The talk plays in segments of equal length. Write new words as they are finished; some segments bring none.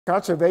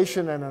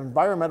Conservation and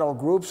environmental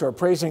groups are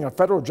praising a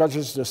federal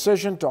judge's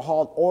decision to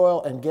halt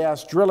oil and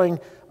gas drilling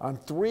on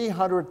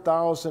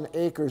 300,000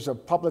 acres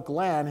of public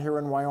land here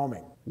in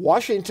Wyoming.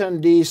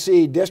 Washington,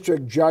 D.C.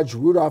 District Judge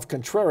Rudolph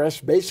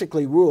Contreras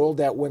basically ruled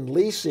that when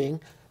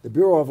leasing, the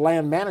Bureau of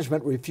Land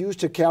Management refused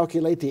to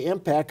calculate the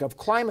impact of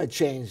climate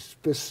change,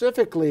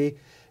 specifically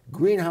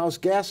greenhouse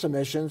gas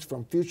emissions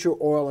from future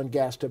oil and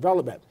gas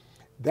development.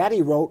 That,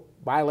 he wrote,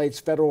 violates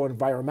federal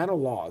environmental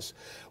laws.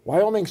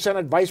 Wyoming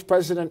Senate Vice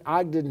President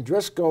Ogden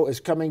Driskill is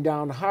coming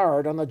down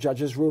hard on the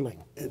judge's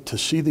ruling. To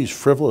see these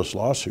frivolous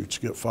lawsuits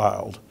get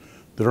filed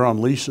that are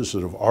on leases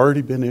that have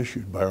already been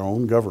issued by our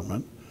own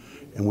government,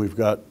 and we've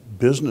got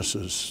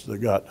businesses that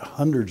got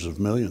hundreds of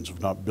millions, if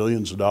not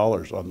billions of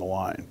dollars on the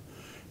line,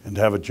 and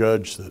to have a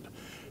judge that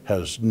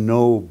has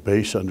no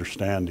base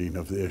understanding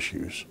of the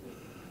issues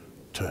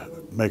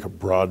to make a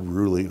broad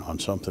ruling on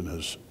something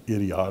as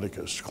idiotic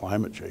as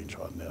climate change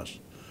on this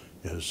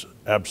is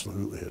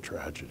absolutely a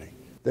tragedy.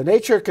 The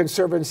Nature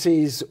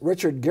Conservancy's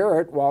Richard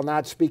Garrett, while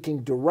not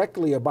speaking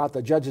directly about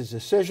the judge's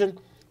decision,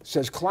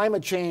 says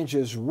climate change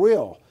is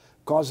real,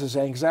 causes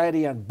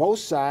anxiety on both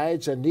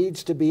sides, and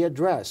needs to be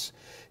addressed.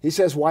 He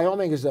says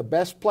Wyoming is the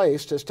best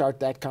place to start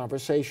that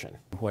conversation.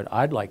 What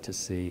I'd like to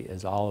see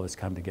is all of us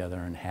come together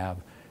and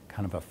have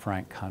kind of a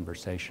frank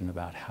conversation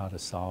about how to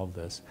solve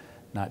this,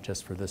 not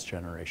just for this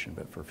generation,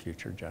 but for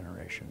future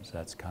generations.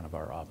 That's kind of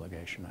our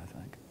obligation, I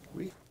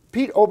think.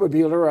 Pete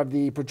Obermueller of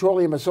the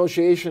Petroleum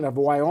Association of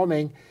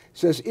Wyoming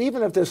says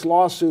even if this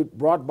lawsuit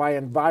brought by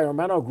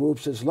environmental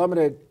groups is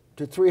limited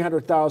to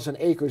 300,000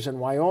 acres in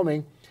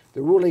Wyoming,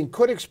 the ruling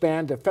could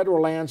expand to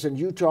federal lands in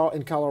Utah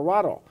and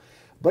Colorado.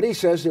 But he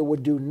says it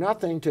would do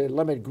nothing to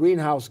limit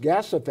greenhouse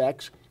gas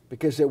effects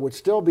because there would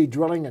still be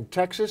drilling in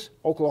Texas,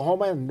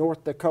 Oklahoma, and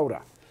North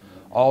Dakota.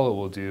 All it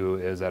will do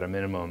is, at a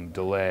minimum,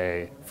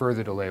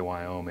 further delay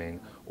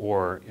Wyoming,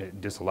 or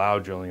disallow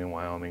drilling in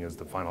Wyoming as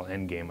the final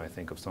end game, I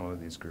think, of some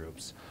of these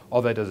groups.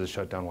 All that does is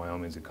shut down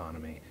Wyoming's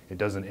economy. It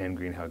doesn't end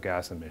greenhouse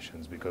gas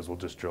emissions because we'll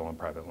just drill on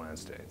private land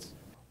states.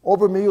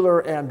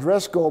 Obermueller and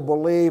Driskill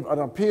believe an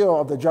appeal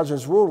of the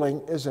judge's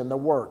ruling is in the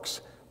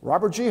works.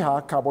 Robert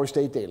Jiha, Cowboy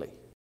State Daily.